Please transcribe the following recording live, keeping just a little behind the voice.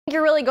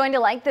You're really going to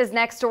like this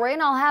next story,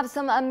 and I'll have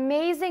some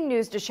amazing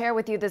news to share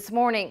with you this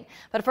morning.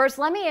 But first,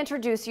 let me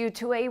introduce you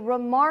to a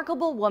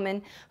remarkable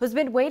woman who's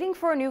been waiting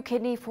for a new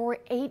kidney for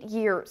 8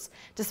 years.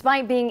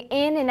 Despite being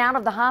in and out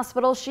of the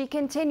hospital, she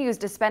continues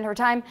to spend her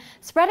time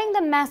spreading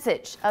the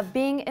message of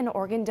being an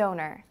organ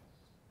donor.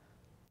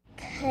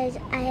 Because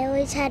I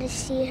always had to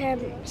see her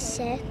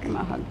sick.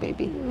 My hug,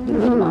 baby.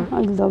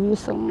 I love you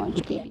so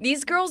much, baby.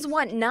 These girls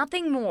want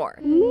nothing more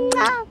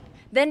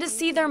than to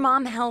see their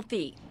mom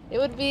healthy. It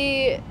would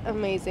be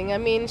amazing. I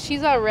mean,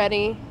 she's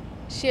already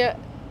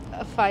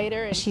a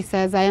fighter. She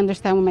says, I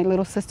understand what my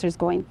little sister's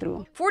going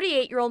through.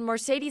 48-year-old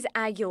Mercedes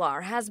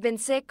Aguilar has been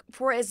sick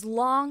for as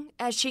long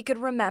as she could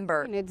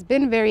remember. And it's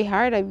been very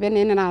hard. I've been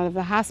in and out of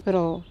the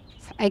hospital.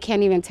 I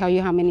can't even tell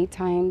you how many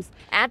times.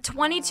 At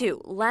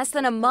 22, less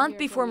than a month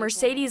before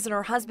Mercedes and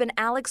her husband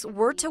Alex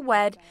were to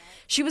wed,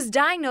 she was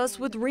diagnosed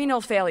with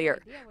renal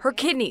failure. Her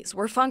kidneys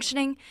were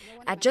functioning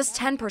at just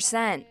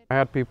 10%. I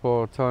had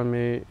people telling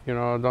me,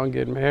 don't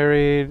get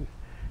married,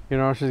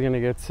 she's going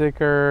to get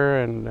sicker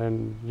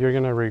and you're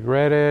going to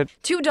regret it.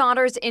 2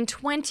 daughters, and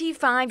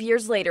 25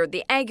 years later,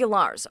 the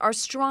Aguilars are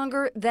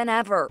stronger than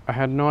ever. I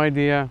had no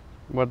idea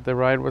what the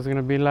ride was going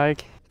to be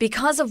like.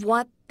 Because of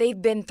what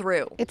they've been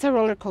through. It's a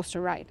roller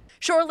coaster ride.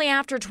 Shortly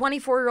after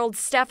 24-year-old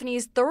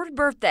Stephanie's 3rd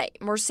birthday,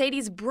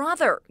 Mercedes'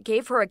 brother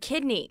gave her a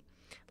kidney.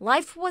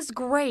 Life was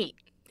great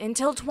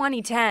until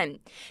 2010.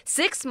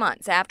 6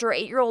 months after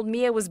 8-year-old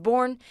Mia was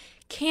born,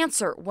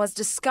 cancer was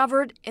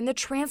discovered in the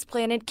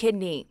transplanted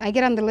kidney. I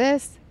get on the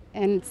list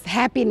and it's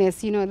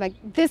happiness, like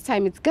this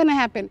time it's gonna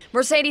happen.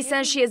 Mercedes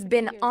says she has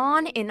been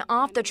on and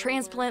off the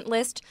transplant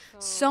list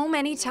so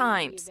many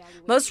times.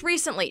 Most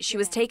recently, she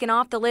was taken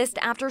off the list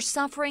after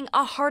suffering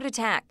a heart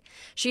attack.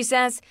 She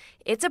says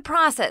it's a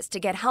process to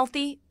get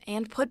healthy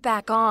and put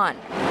back on.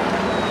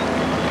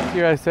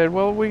 Here I said,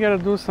 well, we got to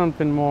do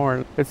something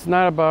more. It's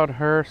not about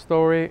her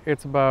story,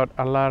 it's about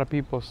a lot of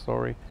people's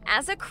story.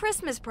 As a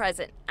Christmas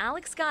present,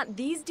 Alex got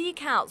these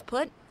decals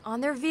put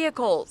on their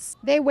vehicles.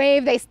 They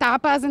wave, they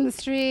stop us in the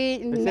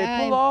street. They say,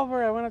 pull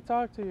over, I want to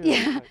talk to you.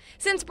 Yeah.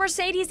 Since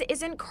Mercedes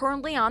isn't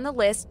currently on the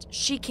list,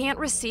 she can't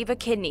receive a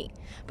kidney.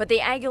 But the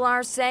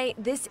Aguilars say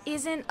this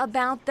isn't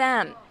about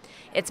them.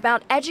 It's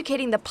about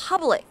educating the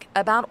public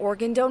about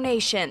organ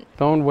donation.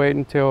 Don't wait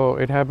until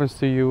it happens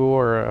to you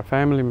or a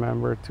family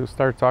member to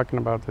start talking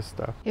about this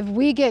stuff. If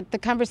we get the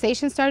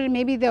conversation started,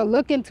 maybe they'll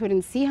look into it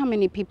and see how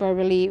many people are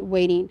really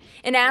waiting.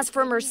 And as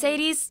for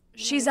Mercedes,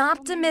 she's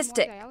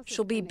optimistic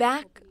she'll be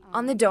back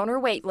on the donor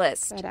wait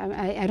list. But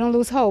I don't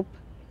lose hope.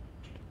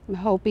 I'm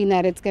hoping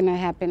that it's going to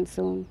happen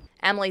soon.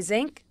 Emily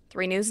Zink,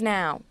 3 News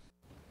Now.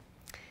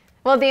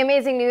 Well, the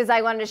amazing news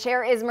I wanted to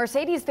share is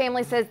Mercedes'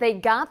 family says they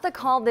got the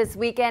call this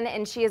weekend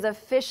and she is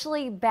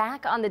officially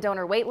back on the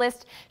donor wait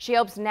list. She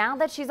hopes now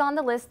that she's on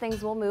the list,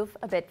 things will move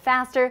a bit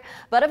faster.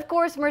 But of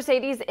course,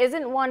 Mercedes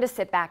isn't one to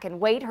sit back and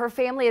wait. Her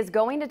family is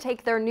going to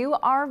take their new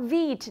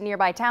RV to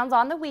nearby towns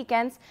on the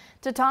weekends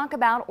to talk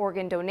about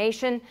organ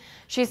donation.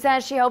 She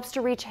says she hopes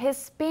to reach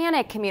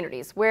Hispanic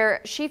communities where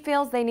she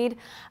feels they need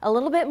a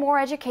little bit more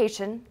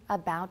education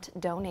about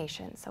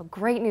donation. So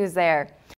great news there.